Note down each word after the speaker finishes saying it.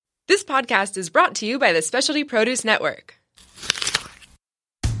This podcast is brought to you by the Specialty Produce Network.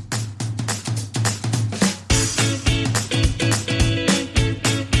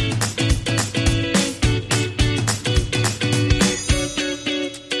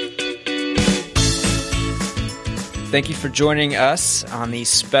 Thank you for joining us on the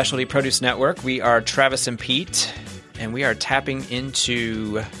Specialty Produce Network. We are Travis and Pete, and we are tapping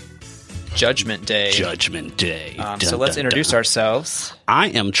into Judgment Day. Judgment Day. So let's introduce ourselves. I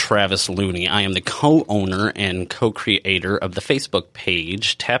am Travis Looney. I am the co-owner and co-creator of the Facebook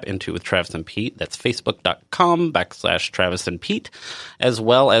page Tap Into with Travis and Pete. That's facebook.com/Travis and Pete, as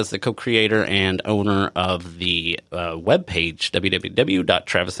well as the co-creator and owner of the webpage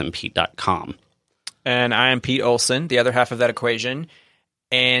www.travisandpete.com. And I am Pete Olson, the other half of that equation.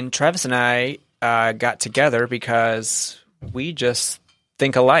 And Travis and I got together because we just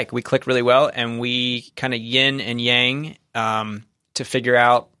think alike. We click really well, and we kind of yin and yang to figure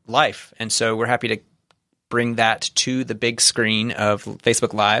out life. And so we're happy to bring that to the big screen of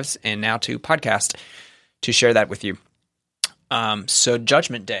Facebook Lives and now to podcast to share that with you. So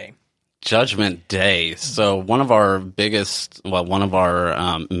Judgment Day. Judgment Day. So one of our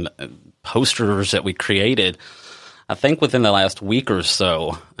posters that we created, I think within the last week or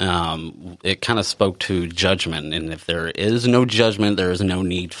so, it kind of spoke to judgment. And if there is no judgment, there is no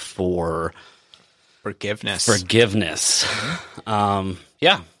need for forgiveness.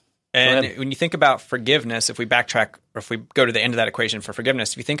 Yeah. And when you think about forgiveness, if we backtrack or if we go to the end of that equation for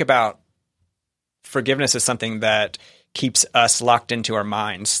forgiveness, if you think about forgiveness as something that keeps us locked into our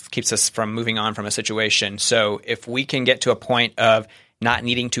minds, keeps us from moving on from a situation. So if we can get to a point of not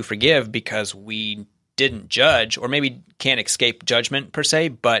needing to forgive because we didn't judge, or maybe can't escape judgment per se,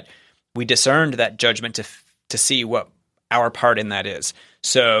 but we discerned that judgment to see what our part in that is,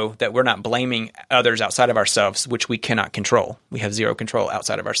 so that we're not blaming others outside of ourselves, which we cannot control. We have zero control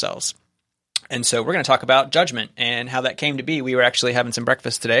outside of ourselves. And so we're going to talk about judgment and how that came to be. We were actually having some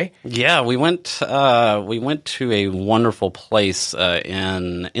breakfast today. Yeah, we went to a wonderful place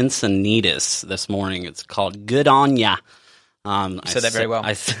in Encinitas this morning. It's called Good On Ya. You said that very well.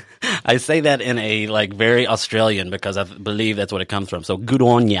 I say that in a very Australian, because I believe that's what it comes from. So good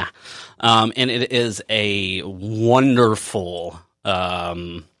on ya. And it is a wonderful.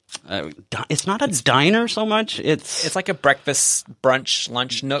 It's not a diner so much. It's like a breakfast, brunch,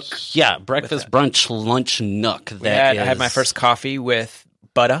 lunch nook. Yeah, breakfast, brunch, lunch nook. I had my first coffee with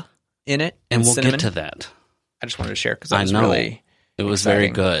butter in it, and we'll cinnamon. get to that. I just wanted to share because I know really it was exciting. very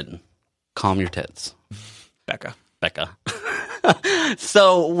good. Calm your tits, Becca.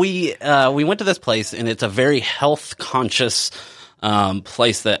 So we went to this place, and it's a very health conscious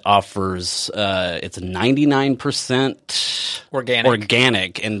place that offers it's 99%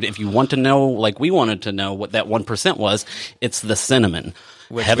 organic. And if you want to know, like we wanted to know what that 1% was, it's the cinnamon.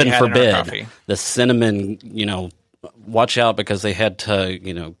 Which Heaven forbid the cinnamon. Watch out, because they had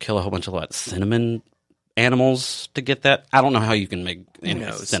to kill a whole bunch of cinnamon animals to get that. I don't know how you can make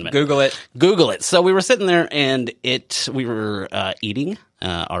cinnamon. Google it. So we were sitting there, and we were eating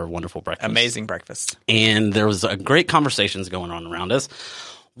our wonderful breakfast. Amazing breakfast. And there was a great conversations going on around us,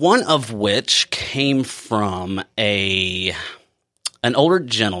 one of which came from an older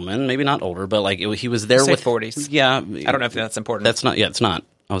gentleman, maybe not older, but he was there with 40s. Yeah. I don't know if that's important. That's not. Yeah, it's not.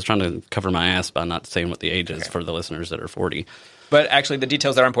 I was trying to cover my ass by not saying what the age is for the listeners that are 40. But actually, the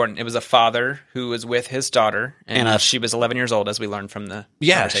details are important. It was a father who was with his daughter, and she was 11 years old, as we learned from the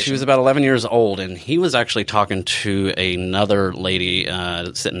conversation. She was about 11 years old, and he was actually talking to another lady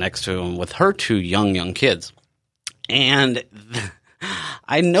sitting next to him with her two young kids. And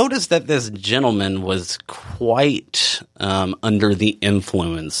I noticed that this gentleman was quite under the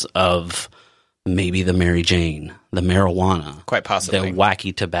influence of maybe the Mary Jane, the marijuana. Quite possibly. The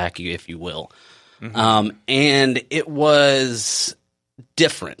wacky tobacco, if you will. Mm-hmm. And it was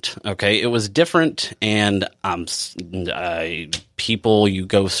different. Okay, it was different, and people, you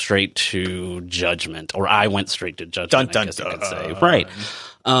go straight to judgment, or I went straight to judgment. I guess you could say, right?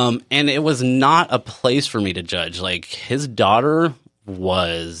 And it was not a place for me to judge. Like, his daughter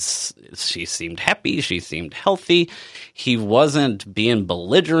she seemed happy. She seemed healthy. He wasn't being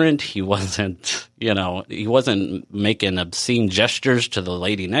belligerent. He wasn't making obscene gestures to the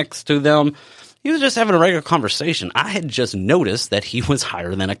lady next to them. He was just having a regular conversation. I had just noticed that he was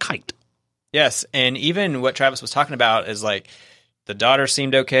higher than a kite. Yes, and even what Travis was talking about is the daughter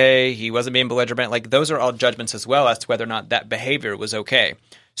seemed okay. He wasn't being belligerent. Those are all judgments as well as to whether or not that behavior was okay.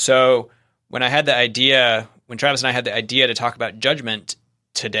 So when Travis and I had the idea to talk about judgment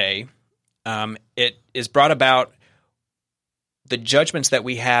today, it is brought about the judgments that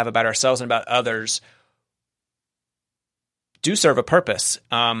we have about ourselves and about others do serve a purpose.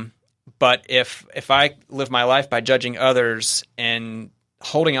 But if I live my life by judging others and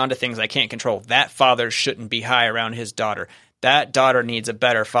holding on to things I can't control, that father shouldn't be high around his daughter. That daughter needs a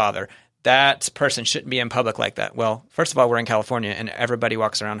better father. That person shouldn't be in public like that. Well, first of all, we're in California, and everybody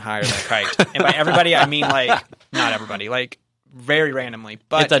walks around higher than a kite. And by everybody, I mean like not everybody, like very randomly.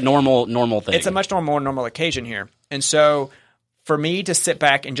 But it's a normal thing. It's a much more normal occasion here. And so for me to sit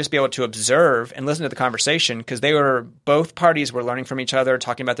back and just be able to observe and listen to the conversation, because both parties were learning from each other,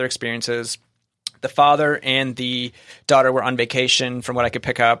 talking about their experiences. The father and the daughter were on vacation from what I could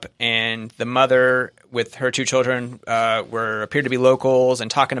pick up, and the mother with her 2 children appeared to be locals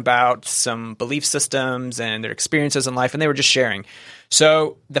and talking about some belief systems and their experiences in life, and they were just sharing.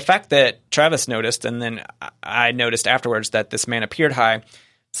 So the fact that Travis noticed, and then I noticed afterwards that this man appeared high,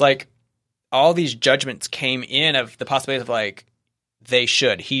 it's like all these judgments came in of the possibility of like, they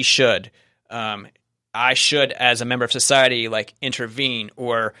should, he should, I should as a member of society like intervene,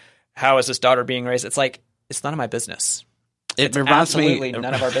 or how is this daughter being raised? It's like, it's none of my business. It's absolutely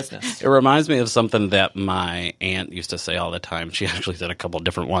none of our business. It reminds me of something that my aunt used to say all the time. She actually said a couple of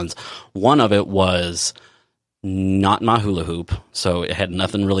different ones. One of it was not my hula hoop, so it had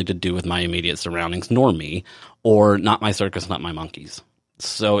nothing really to do with my immediate surroundings, nor me, or not my circus, not my monkeys.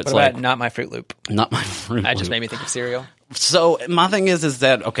 So it's what about not my Fruit Loop? Not my Fruit Loop. That just made me think of cereal. So my thing is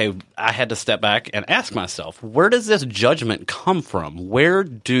that, okay, I had to step back and ask myself, where does this judgment come from?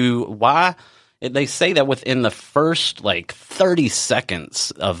 Why? They say that within the first, 30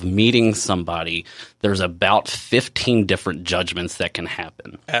 seconds of meeting somebody, there's about 15 different judgments that can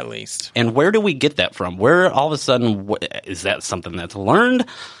happen. At least. And where do we get that from? Where all of a sudden, is that something that's learned?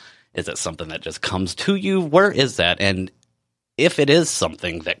 Is it something that just comes to you? Where is that? And if it is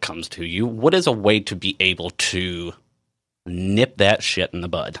something that comes to you, what is a way to be able to nip that shit in the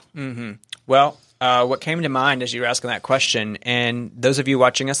bud? Mm-hmm. Well, what came to mind as you were asking that question, and those of you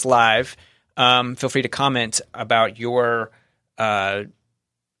watching us live, feel free to comment about your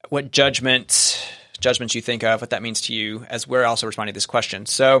what judgments you think of, what that means to you, as we're also responding to this question.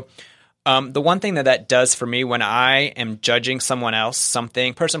 So the one thing that does for me when I am judging someone else,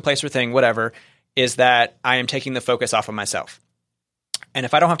 something, person, place, or thing, whatever, is that I am taking the focus off of myself. And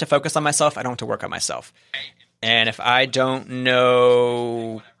if I don't have to focus on myself, I don't have to work on myself. And if I don't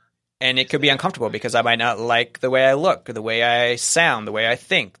know, and it could be uncomfortable because I might not like the way I look, the way I sound, the way I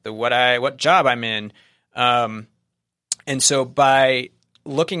think, what job I'm in. And so by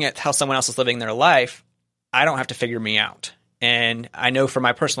looking at how someone else is living their life, I don't have to figure me out. And I know from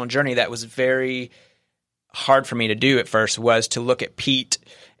my personal journey that was very hard for me to do at first, was to look at Pete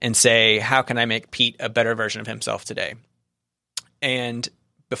and say, how can I make Pete a better version of himself today? And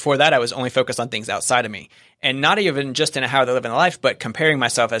before that, I was only focused on things outside of me. And not even just in how they live in life, but comparing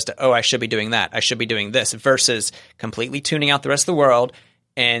myself as to, oh, I should be doing that, I should be doing this, versus completely tuning out the rest of the world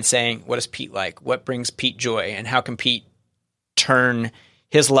and saying, what is Pete like? What brings Pete joy? And how can Pete turn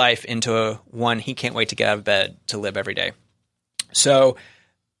his life into one he can't wait to get out of bed to live every day? So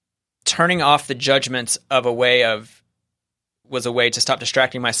turning off the judgments was a way to stop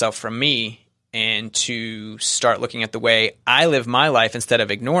distracting myself from me and to start looking at the way I live my life instead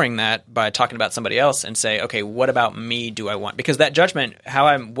of ignoring that by talking about somebody else and say, okay, what about me do I want? Because that judgment,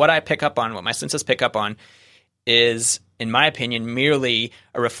 what I pick up on, what my senses pick up on, is, in my opinion, merely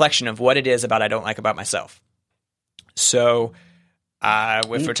a reflection of what it is I don't like about myself. So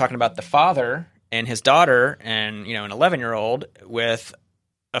if we're talking about the father and his daughter and, an 11-year-old with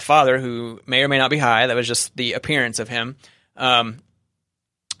a father who may or may not be high, that was just the appearance of him,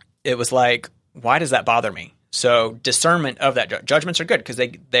 it was like, why does that bother me? So discernment of that. Judgments are good because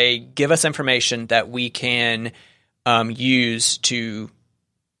they give us information that we can use to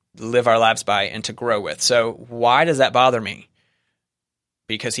live our lives by and to grow with. So why does that bother me?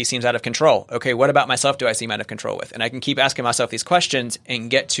 Because he seems out of control. Okay, what about myself do I seem out of control with? And I can keep asking myself these questions and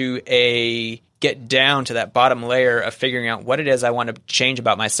get down to that bottom layer of figuring out what it is I want to change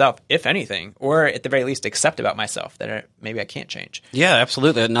about myself, if anything, or at the very least accept about myself that maybe I can't change. Yeah,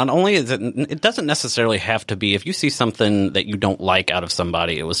 absolutely. Not only is it doesn't necessarily have to be, if you see something that you don't like out of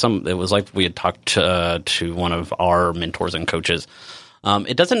somebody, it was like we had talked to one of our mentors and coaches.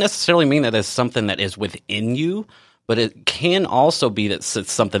 It doesn't necessarily mean that it's something that is within you, but it can also be that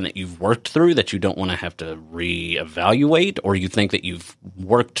it's something that you've worked through that you don't want to have to reevaluate, or you think that you've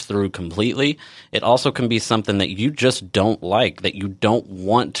worked through completely. It also can be something that you just don't like, that you don't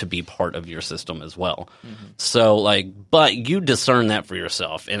want to be part of your system as well. Mm-hmm. So but you discern that for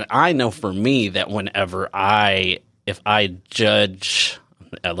yourself. And I know for me that whenever if I judge,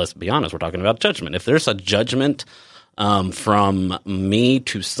 let's be honest, we're talking about judgment. If there's a judgment from me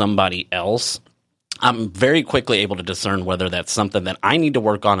to somebody else, I'm very quickly able to discern whether that's something that I need to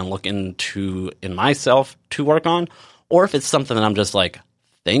work on and look into in myself to work on, or if it's something that I'm just like,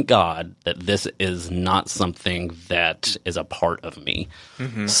 thank God that this is not something that is a part of me.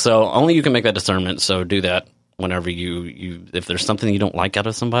 Mm-hmm. So only you can make that discernment. So do that whenever you if there's something you don't like out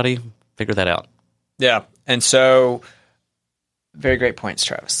of somebody, figure that out. Yeah. And so very great points,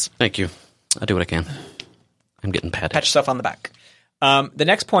 Travis. Thank you. I do what I can. I'm getting patted. Pat yourself on the back. The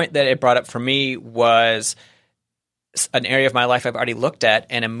next point that it brought up for me was an area of my life I've already looked at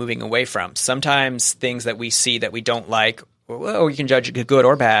and am moving away from. Sometimes things that we see that we don't like, or you can judge good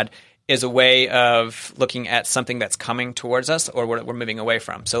or bad, is a way of looking at something that's coming towards us or what we're moving away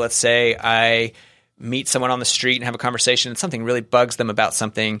from. So let's say I meet someone on the street and have a conversation and something really bugs them about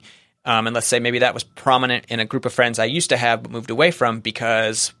something. And let's say maybe that was prominent in a group of friends I used to have but moved away from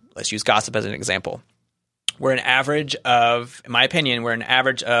because, let's use gossip as an example. We're an average of, in my opinion, we're an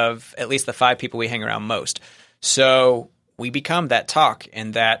average of at least the 5 people we hang around most. So we become that talk,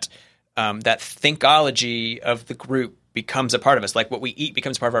 and that thinkology of the group becomes a part of us. Like what we eat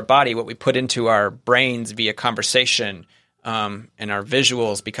becomes part of our body. What we put into our brains via conversation and our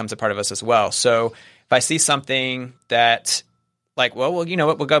visuals becomes a part of us as well. So if I see something that, like, well, you know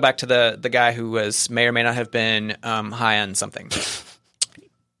what? We'll go back to the guy who may or may not have been high on something.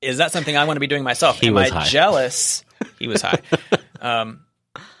 Is that something I want to be doing myself? Am I jealous? He was high.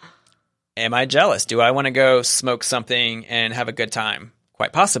 Am I jealous? Do I want to go smoke something and have a good time?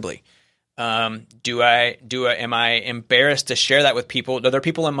 Quite possibly. Am I embarrassed to share that with people? Are there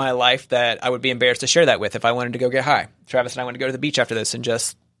people in my life that I would be embarrassed to share that with if I wanted to go get high? Travis and I want to go to the beach after this and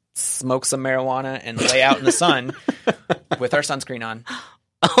just smoke some marijuana and lay out in the sun with our sunscreen on.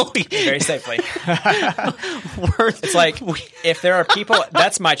 Oh, yeah. Very safely. It's like, if there are people,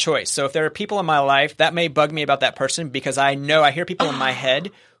 that's my choice. So if there are people in my life, that may bug me about that person because I hear people in my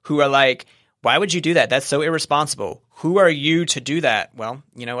head who are like, why would you do that? That's so irresponsible. Who are you to do that? Well,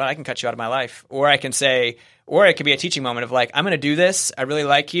 you know what? I can cut you out of my life. Or I can say, or it could be a teaching moment of like, I'm going to do this. I really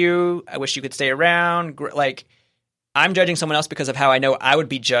like you. I wish you could stay around. Like, I'm judging someone else because of how I know I would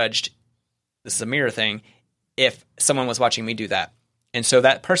be judged. This is a mirror thing. If someone was watching me do that. And so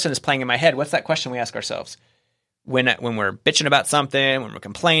that person is playing in my head. What's that question we ask ourselves? When we're bitching about something, when we're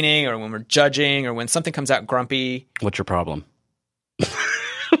complaining, or when we're judging, or when something comes out grumpy. What's your problem?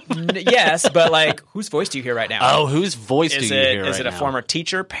 Yes, but like, whose voice do you hear right now? Oh, whose voice do you hear right now? Is it a former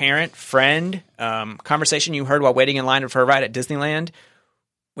teacher, parent, friend, conversation you heard while waiting in line for a ride at Disneyland?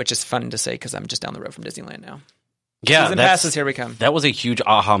 Which is fun to say because I'm just down the road from Disneyland now. Yeah, season passes, here we come. That was a huge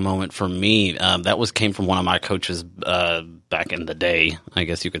aha moment for me. That came from one of my coaches back in the day, I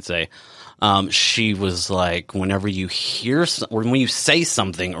guess you could say. She was like, whenever you hear or when you say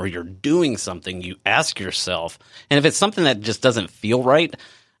something or you're doing something, you ask yourself, and if it's something that just doesn't feel right,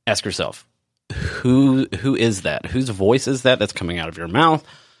 ask yourself, who is that? Whose voice is that that's coming out of your mouth?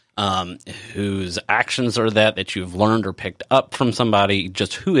 Whose actions are that you've learned or picked up from somebody?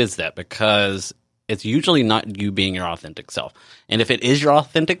 Just who is that? Because it's usually not you being your authentic self. And if it is your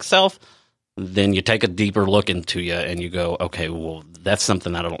authentic self, then you take a deeper look into you and you go, okay, well, that's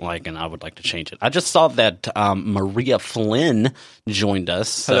something I don't like and I would like to change it. I just saw that Maria Flynn joined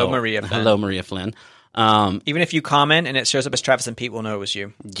us. Hello, Maria Flynn. Hello, Maria Flynn. Even if you comment and it shows up as Travis and Pete, we'll know it was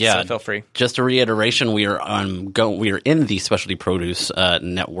you. Yeah, so feel free. Just a reiteration: we are in the Specialty Produce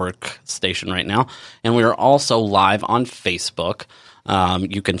Network station right now, and we are also live on Facebook.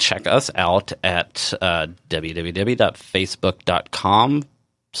 You can check us out at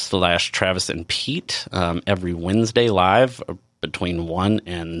www.facebook.com/Travis and Pete every Wednesday live between 1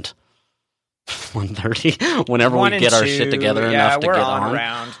 and 1:30 whenever we get our shit together enough to get on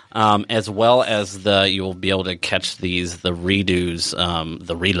around. As well as you'll be able to catch the redos,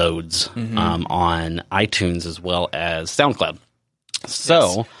 the reloads on iTunes as well as SoundCloud.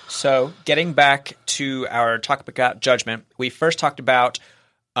 So getting back to our talk about judgment, we first talked about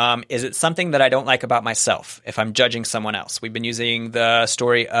is it something that I don't like about myself if I'm judging someone else? We've been using the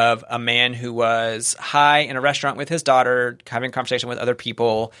story of a man who was high in a restaurant with his daughter, having a conversation with other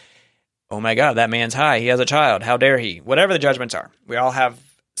people. Oh my God, that man's high. He has a child. How dare he? Whatever the judgments are. We all have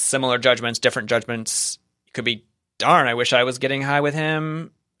similar judgments, different judgments. It could be, darn, I wish I was getting high with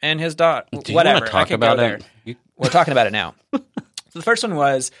him and his daughter. Whatever. I can talk about it? We're talking about it now. So the first one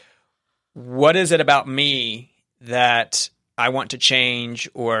was, what is it about me that I want to change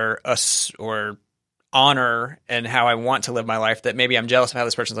or honor and how I want to live my life that maybe I'm jealous of how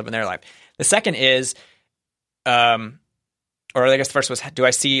this person's living their life? The second is, or I guess the first was, do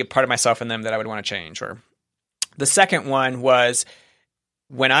I see a part of myself in them that I would want to change? Or the second one was,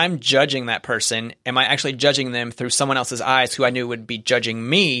 when I'm judging that person, am I actually judging them through someone else's eyes who I knew would be judging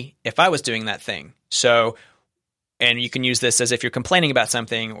me if I was doing that thing? So, and you can use this as if you're complaining about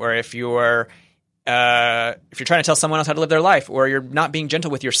something, or if you're trying to tell someone else how to live their life, or you're not being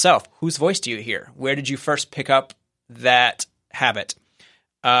gentle with yourself. Whose voice do you hear? Where did you first pick up that habit?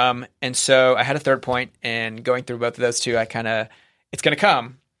 And so I had a third point, and going through both of those two, it's going to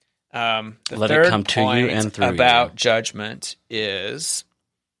come. Let it come to you and through about you. Judgment is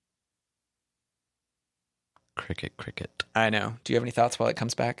cricket. I know. Do you have any thoughts while it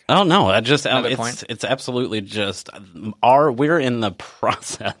comes back? Oh no, Point? It's absolutely just we're in the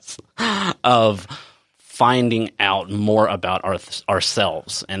process of finding out more about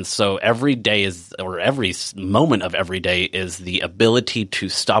ourselves. And so every day every moment of every day is the ability to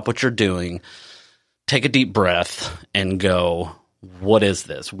stop what you're doing, take a deep breath, and go, what is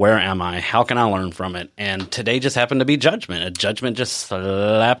this? Where am I? How can I learn from it? And today just happened to be Judgment. A Judgment just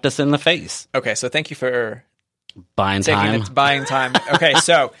slapped us in the face. Okay, so thank you for buying time. Buying time. Okay,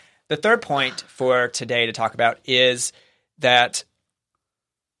 so the third point for today to talk about is that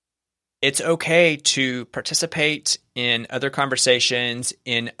it's okay to participate in other conversations,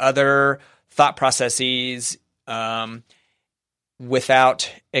 in other thought processes,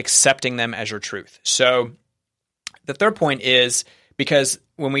 without accepting them as your truth. So the third point is, because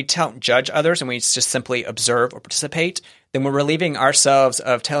when we don't judge others and we just simply observe or participate, then we're relieving ourselves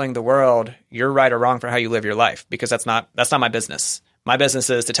of telling the world you're right or wrong for how you live your life, because that's not my business. My business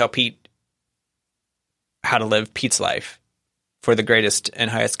is to tell Pete how to live Pete's life for the greatest and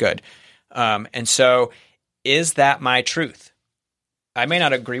highest good. And so, is that my truth? I may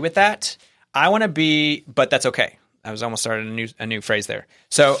not agree with that. I want to be, but that's okay. I was almost starting a new phrase there.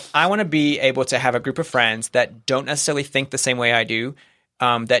 So I want to be able to have a group of friends that don't necessarily think the same way I do,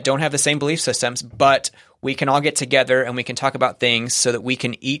 that don't have the same belief systems, but we can all get together and we can talk about things so that we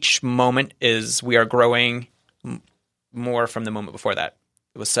can, each moment is we are growing more from the moment before that.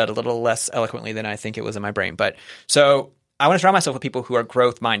 It was said a little less eloquently than I think it was in my brain. But so I want to surround myself with people who are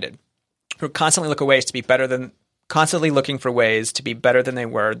growth minded, who constantly look for ways to be better than they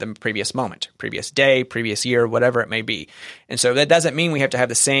were the previous moment, previous day, previous year, whatever it may be. And so that doesn't mean we have to have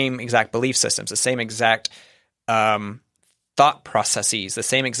the same exact belief systems, the same exact thought processes, the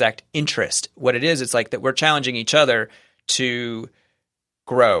same exact interest. What it is, it's like that we're challenging each other to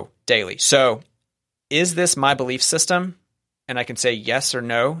grow daily. So is this my belief system? And I can say yes or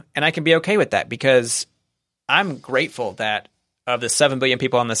no, and I can be okay with that, because I'm grateful that of the 7 billion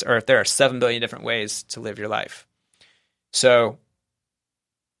people on this earth, there are 7 billion different ways to live your life. So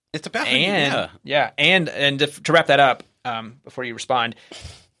it's about and to wrap that up, before you respond,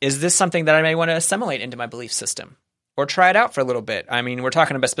 is this something that I may want to assimilate into my belief system or try it out for a little bit? I mean, we're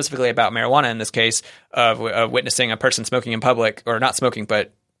talking about specifically about marijuana in this case, of witnessing a person smoking in public, or not smoking,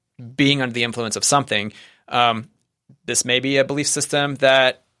 but being under the influence of something. This may be a belief system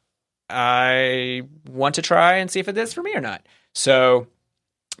that I want to try and see if it is for me or not. So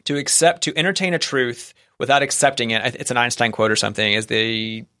to entertain a truth without accepting it, it's an Einstein quote or something, is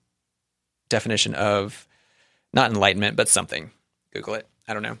the definition of not enlightenment, but something. Google it.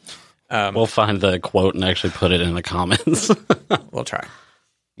 I don't know. We'll find the quote and actually put it in the comments. We'll try.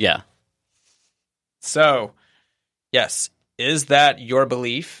 Yeah. So, yes. Is that your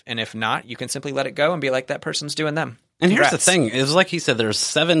belief? And if not, you can simply let it go and be like, that person's doing them. And Congrats. Here's the thing. It's like he said, there's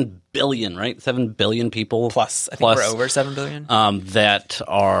 7 billion, right? 7 billion people. Plus. I think we're over 7 billion. That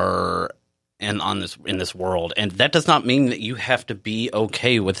are in this world. And that does not mean that you have to be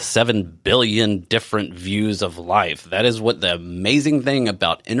okay with 7 billion different views of life. That is what the amazing thing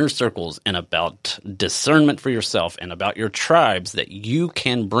about inner circles and about discernment for yourself and about your tribes that you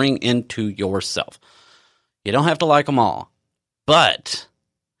can bring into yourself. You don't have to like them all. But,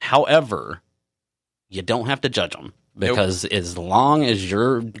 however, you don't have to judge them, because as long as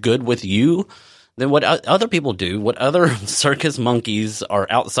you're good with you, then what other people do, what other circus monkeys are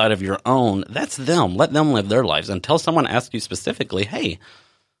outside of your own, that's them. Let them live their lives. Until someone asks you specifically, hey,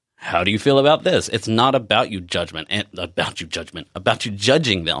 how do you feel about this? It's not about you about you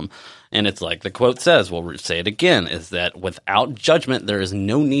judging them. And it's like the quote says, we'll say it again, is that without judgment, there is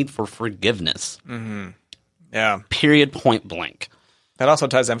no need for forgiveness. Mm-hmm. Yeah. Period, point blank. That also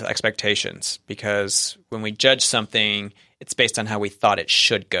ties in with expectations, because when we judge something, it's based on how we thought it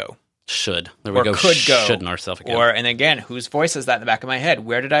should go. Should. There we go. Could go. Shouldn't ourselves again. And again, whose voice is that in the back of my head?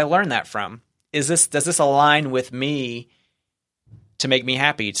 Where did I learn that from? Does this align with me to make me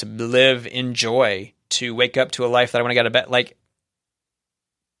happy, to live in joy, to wake up to a life that I want to get out of bed? Like,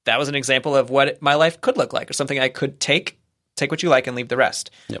 that was an example of what my life could look like, or something I could take what you like and leave the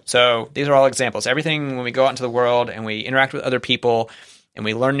rest. Yep. So these are all examples. Everything, when we go out into the world and we interact with other people, and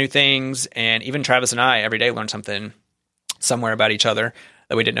we learn new things. And even Travis and I every day learn something somewhere about each other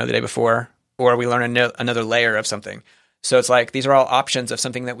that we didn't know the day before, or we learn another layer of something. So it's like these are all options of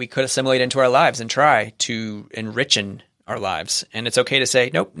something that we could assimilate into our lives and try to enrichen our lives. And it's okay to say,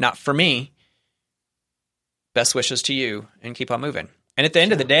 nope, not for me. Best wishes to you, and keep on moving. And at the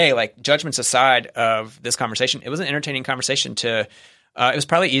end of the day, like, judgments aside of this conversation, it was an entertaining conversation it was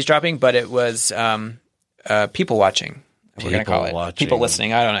probably eavesdropping, but it was people watching. We're going to call it people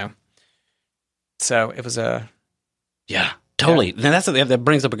listening. I don't know. So it was yeah, totally. Yeah. And that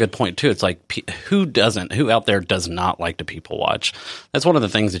brings up a good point too. It's like, who out there does not like to people watch? That's one of the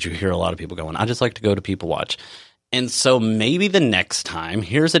things that you hear a lot of people going, I just like to go to people watch. And so maybe the next time,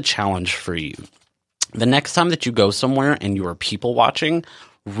 here's a challenge for you. The next time that you go somewhere and you are people watching,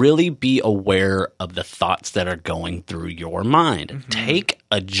 really be aware of the thoughts that are going through your mind. Mm-hmm. Take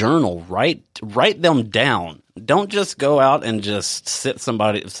a journal, write them down. Don't just go out and just sit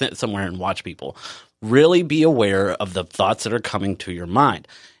somewhere and watch people. Really be aware of the thoughts that are coming to your mind.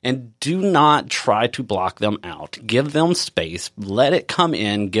 And do not try to block them out. Give them space. Let it come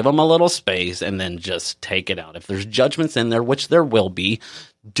in. Give them a little space, and then just take it out. If there's judgments in there, which there will be,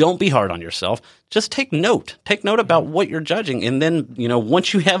 don't be hard on yourself. Just take note. Take note about what you're judging. And then,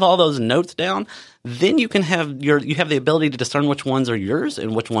 once you have all those notes down, then you can have you have the ability to discern which ones are yours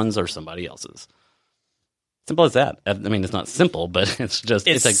and which ones are somebody else's. Simple as that. I mean, it's not simple, but it's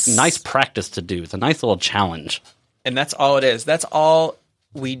a nice practice to do. It's a nice little challenge. And that's all it is. That's all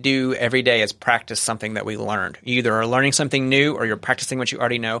we do every day is practice something that we learned. You either are learning something new, or you're practicing what you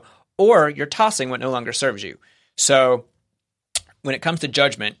already know, or you're tossing what no longer serves you. So when it comes to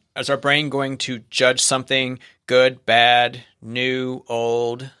judgment, is our brain going to judge something good, bad, new,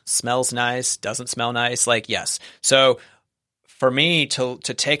 old, smells nice, doesn't smell nice? Like, yes. So for me to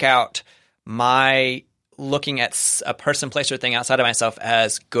take out my looking at a person, place, or thing outside of myself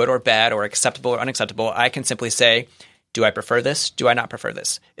as good or bad or acceptable or unacceptable, I can simply say, do I prefer this? Do I not prefer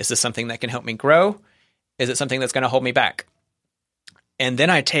this? Is this something that can help me grow? Is it something that's going to hold me back? And then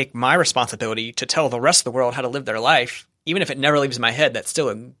I take my responsibility to tell the rest of the world how to live their life. Even if it never leaves my head, that's still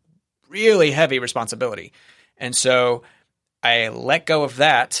a really heavy responsibility. And so I let go of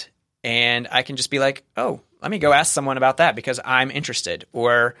that, and I can just be like, oh, let me go ask someone about that because I'm interested.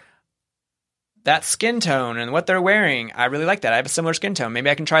 Or that skin tone and what they're wearing, I really like that. I have a similar skin tone.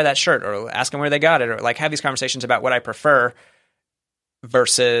 Maybe I can try that shirt, or ask them where they got it, or like have these conversations about what I prefer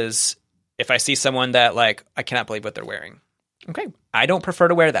versus if I see someone that like, I cannot believe what they're wearing. Okay, I don't prefer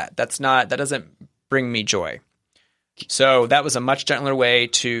to wear that. That doesn't bring me joy. So that was a much gentler way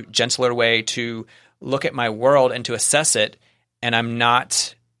to look at my world and to assess it. And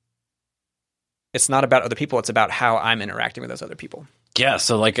it's not about other people. It's about how I'm interacting with those other people. Yeah.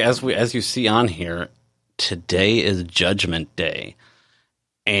 So like, as you see on here, today is Judgment Day.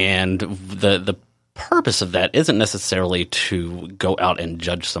 And the purpose of that isn't necessarily to go out and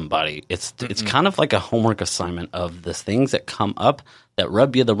judge somebody. It's kind of like a homework assignment of the things that come up that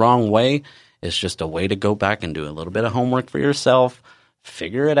rub you the wrong way. It's just a way to go back and do a little bit of homework for yourself,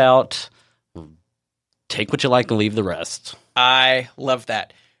 figure it out, take what you like and leave the rest. I love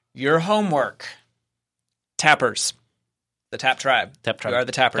that. Your homework, tappers, the Tap Tribe, we are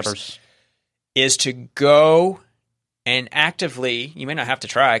the tappers, is to go and actively, you may not have to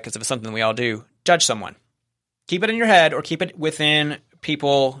try because it's something we all do, judge someone. Keep it in your head or keep it within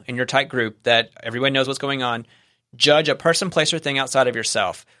people in your tight group that everyone knows what's going on. Judge a person, place, or thing outside of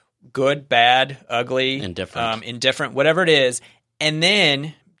yourself. Good, bad, ugly, indifferent, whatever it is, and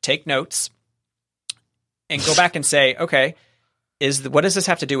then take notes and go back and say, okay, what does this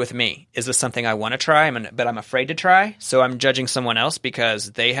have to do with me? Is this something I want to try, but I'm afraid to try? So I'm judging someone else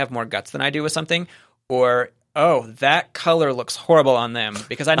because they have more guts than I do with something? Or, oh, that color looks horrible on them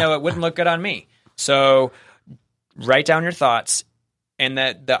because I know it wouldn't look good on me. So write down your thoughts, and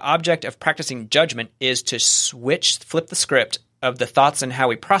that the object of practicing judgment is to flip the script of the thoughts and how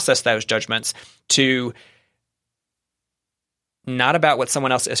we process those judgments to not about what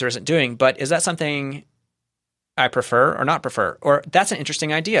someone else is or isn't doing, but is that something I prefer or not prefer? Or that's an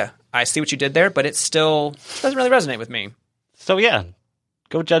interesting idea. I see what you did there, but it still doesn't really resonate with me. So yeah,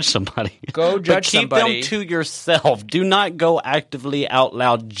 go judge somebody. Go judge somebody. Keep them to yourself. Do not go actively out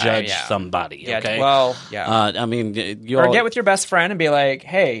loud judge somebody. Yeah, okay? Well, yeah. I mean, or get with your best friend and be like,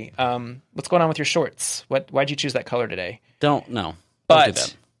 hey, what's going on with your shorts? Why'd you choose that color today? Don't do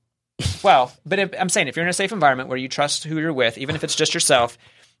that. But I'm saying if you're in a safe environment where you trust who you're with, even if it's just yourself,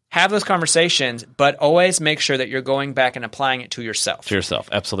 have those conversations, but always make sure that you're going back and applying it to yourself. To yourself,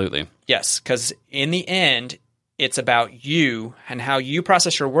 absolutely. Yes, because in the end, it's about you, and how you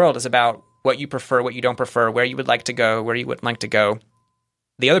process your world is about what you prefer, what you don't prefer, where you would like to go, where you wouldn't like to go.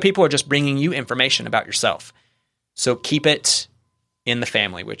 The other people are just bringing you information about yourself. So keep it in the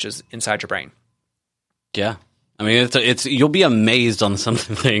family, which is inside your brain. Yeah. I mean, it's you'll be amazed on some of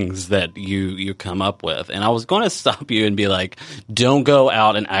the things that you come up with. And I was going to stop you and be like, don't go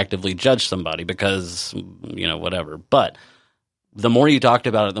out and actively judge somebody because, whatever. But the more you talked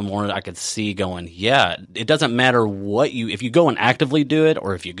about it, the more I could see going, yeah, it doesn't matter if you go and actively do it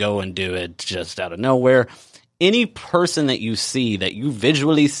or if you go and do it just out of nowhere. Any person that you see, that you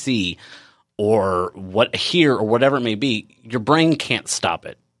visually see or hear or whatever it may be, your brain can't stop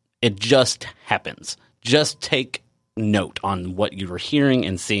it. It just happens. Just take note on what you were hearing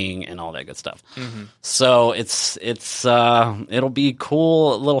and seeing and all that good stuff. Mm-hmm. So it'll be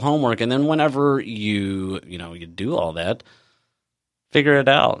cool little homework. And then whenever you do all that, figure it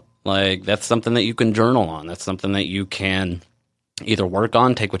out. Like, that's something that you can journal on. That's something that you can either work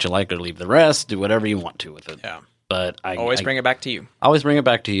on, take what you like or leave the rest, do whatever you want to with it. Yeah. But I always bring it back to you. Always bring it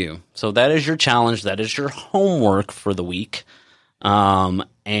back to you. So that is your challenge. That is your homework for the week. Yep.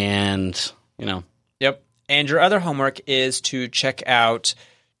 And your other homework is to check out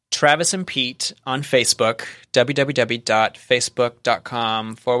Travis and Pete on Facebook,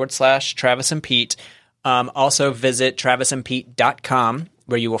 www.facebook.com/Travis and Pete. Also visit travisandpete.com,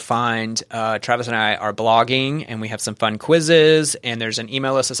 where you will find Travis and I are blogging, and we have some fun quizzes, and there's an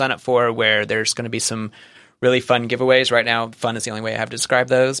email list to sign up for where there's going to be some really fun giveaways. Right now, fun is the only way I have to describe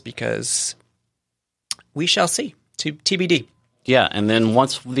those because we shall see. TBD. Yeah, and then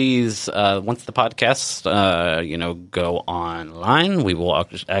once the podcasts, go online, we will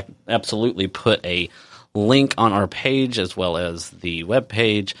absolutely put a link on our page as well as the web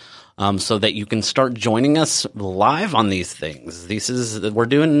page, so that you can start joining us live on these things. We're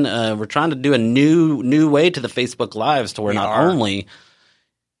trying to do a new way to the Facebook Lives, to where only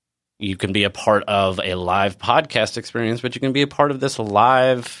you can be a part of a live podcast experience, but you can be a part of this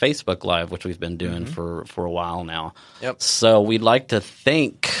live Facebook Live, which we've been doing for a while now. Yep. So we'd like to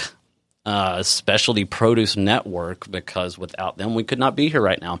thank Specialty Produce Network, because without them, we could not be here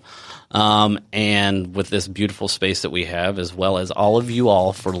right now. And with this beautiful space that we have, as well as all of you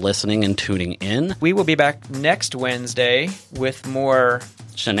all for listening and tuning in. We will be back next Wednesday with more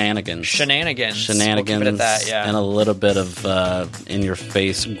Shenanigans. We'll keep it at that, yeah. And a little bit of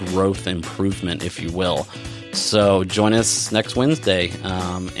in-your-face growth improvement, if you will. So join us next Wednesday.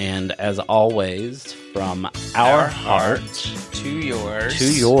 And as always, from our heart to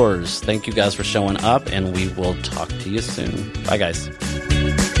yours. Thank you guys for showing up, and we will talk to you soon. Bye, guys.